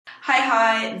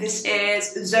Hi, this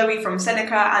is Zoe from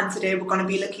Seneca, and today we're going to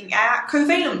be looking at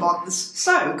covalent bonds.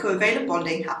 So, covalent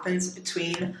bonding happens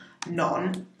between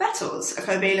non-metals. A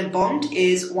covalent bond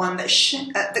is one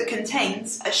that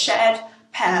contains a shared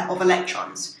pair of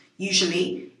electrons.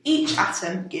 Usually, each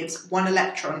atom gives one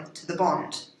electron to the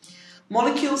bond.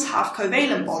 Molecules have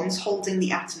covalent bonds holding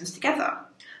the atoms together.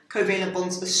 Covalent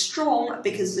bonds are strong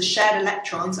because the shared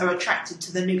electrons are attracted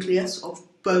to the nucleus of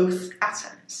both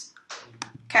atoms.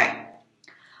 Okay.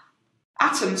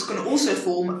 Atoms can also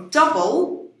form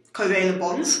double covalent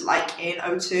bonds, like in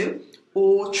O2,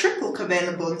 or triple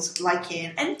covalent bonds, like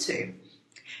in N2.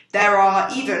 There are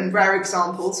even rare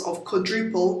examples of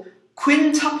quadruple,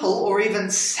 quintuple, or even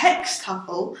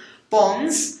sextuple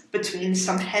bonds between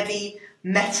some heavy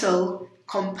metal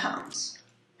compounds.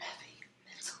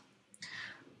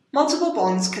 Multiple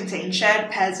bonds contain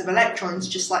shared pairs of electrons,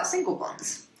 just like single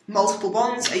bonds. Multiple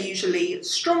bonds are usually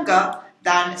stronger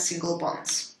than single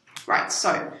bonds. Right,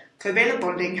 so covalent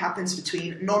bonding happens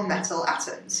between non-metal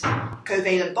atoms.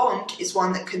 Covalent bond is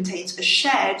one that contains a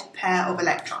shared pair of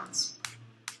electrons.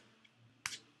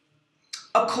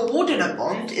 A coordinate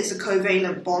bond is a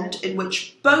covalent bond in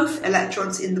which both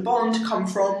electrons in the bond come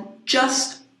from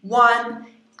just one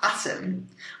atom.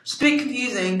 It's a bit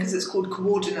confusing because it's called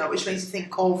coordinate, which makes you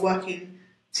think of working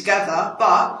together,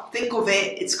 but think of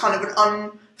it's kind of an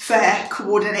unfair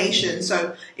coordination.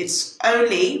 So it's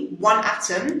only one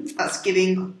atom that's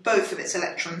giving both of its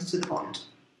electrons to the bond.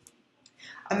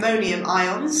 Ammonium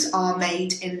ions are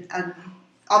made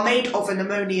of an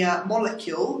ammonia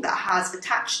molecule that has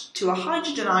attached to a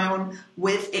hydrogen ion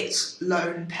with its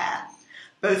lone pair.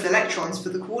 Both electrons for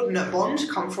the coordinate bond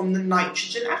come from the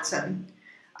nitrogen atom.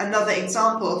 Another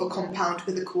example of a compound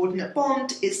with a coordinate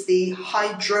bond is the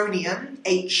hydronium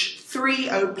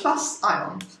H3O+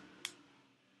 ion.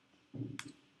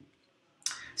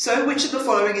 So, which of the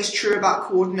following is true about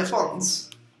coordinate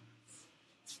bonds?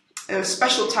 A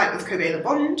special type of covalent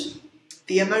bond.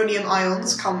 The ammonium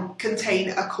ions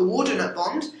contain a coordinate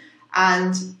bond,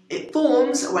 and it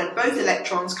forms when both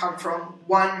electrons come from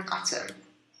one atom.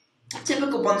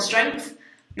 Typical bond strength: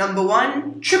 number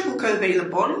 1, triple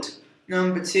covalent bond.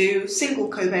 Number 2, single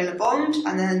covalent bond,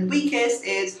 and then weakest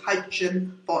is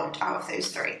hydrogen bond out of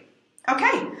those three.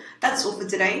 Okay, that's all for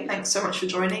today. Thanks so much for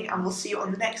joining, and we'll see you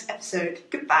on the next episode.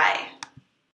 Goodbye.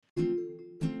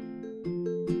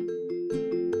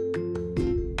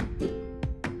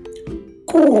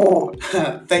 Cool.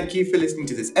 Thank you for listening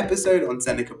to this episode on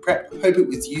Seneca Prep. Hope it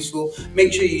was useful.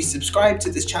 Make sure you subscribe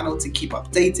to this channel to keep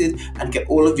updated and get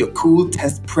all of your cool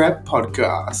test prep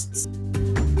podcasts.